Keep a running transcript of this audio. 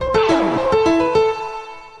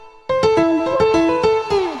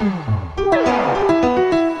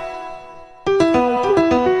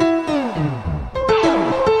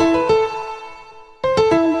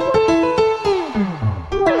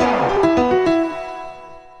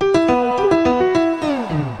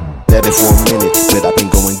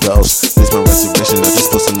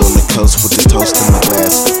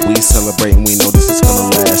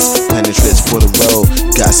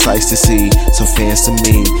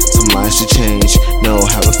some minds to change. Know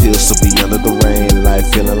how it feels to be under the rain. Life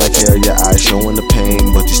feeling like hell, your eyes showing the pain,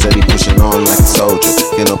 but you steady pushing on like a soldier.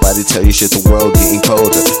 Can't nobody tell you shit, the world getting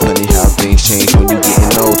colder. Funny how things change when you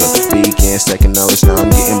getting older. Began second notice, now I'm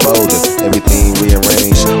getting bolder. Everything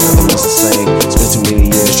rearranged, nothing was the same. Spent too many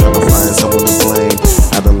years trying to find someone to blame.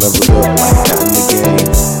 I done leveled up like I got in the game.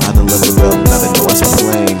 I done leveled up, now they know I spit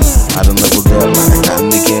flame. I done leveled up like I got in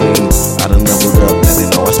the game. I done leveled up, now they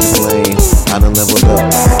know I spit flame. I done leveled up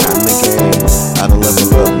like I got in the game. I done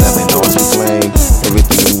leveled up, now they know I spit flame.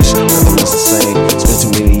 Everything in this shit, nothing was the same. Spent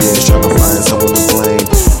too many years trying to find someone to blame.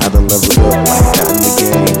 I done leveled up like I got in the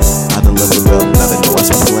game. I done leveled up, now they know I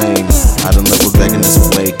spit flame. I done leveled back and it's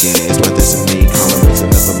awakened. It's my destiny, calling me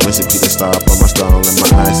another recipe to stop on my stall and my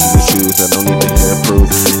eyes see the truth. I don't need to hear proof.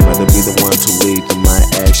 Rather be the one to lead through my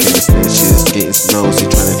actions. Snitches getting nosy,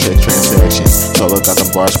 trying to check transactions. Solo got the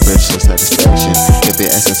bar spread for satisfaction. Get the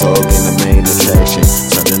essence all in the main attraction.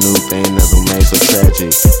 Start a new thing that will make so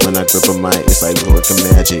tragic. When I grip a mic, it's like working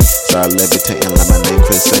magic. Start levitating like my name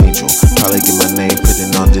Chris Angel. Probably get my name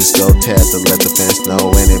putting on disco tab to let the fans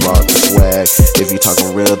know and they bought the swag. If you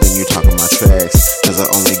talking real, then you talking my tracks. Cause I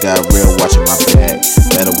only got real watching my back.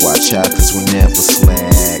 Better watch out, cause we never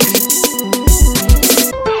slack.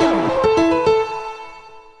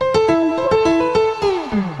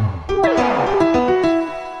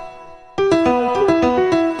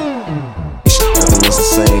 Nothing was the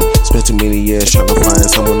same. Spent too many years trying to find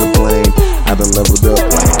someone to blame. I done leveled up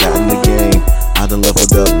like I got in the game. I done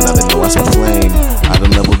leveled up, now they know I spit flame. I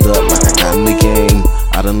done leveled up like I got in the game.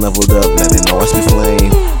 I done leveled up, now they know I spit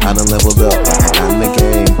flame. I done leveled up like I got in the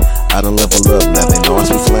game. I done leveled up, now they know I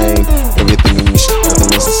spit flame. Everything in this shit, nothing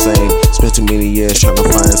was the same. Spent too many years trying to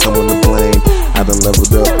find someone to blame. I done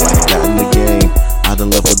leveled up like I got in the game. I done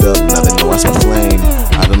leveled up, now they know I spit flame.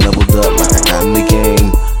 I done leveled up like I got in the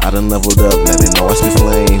game. I done leveled up, now they know I spit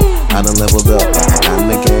flame. I done leveled up like I got in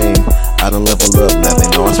the game. I done leveled up, now they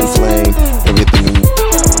know I spit flame.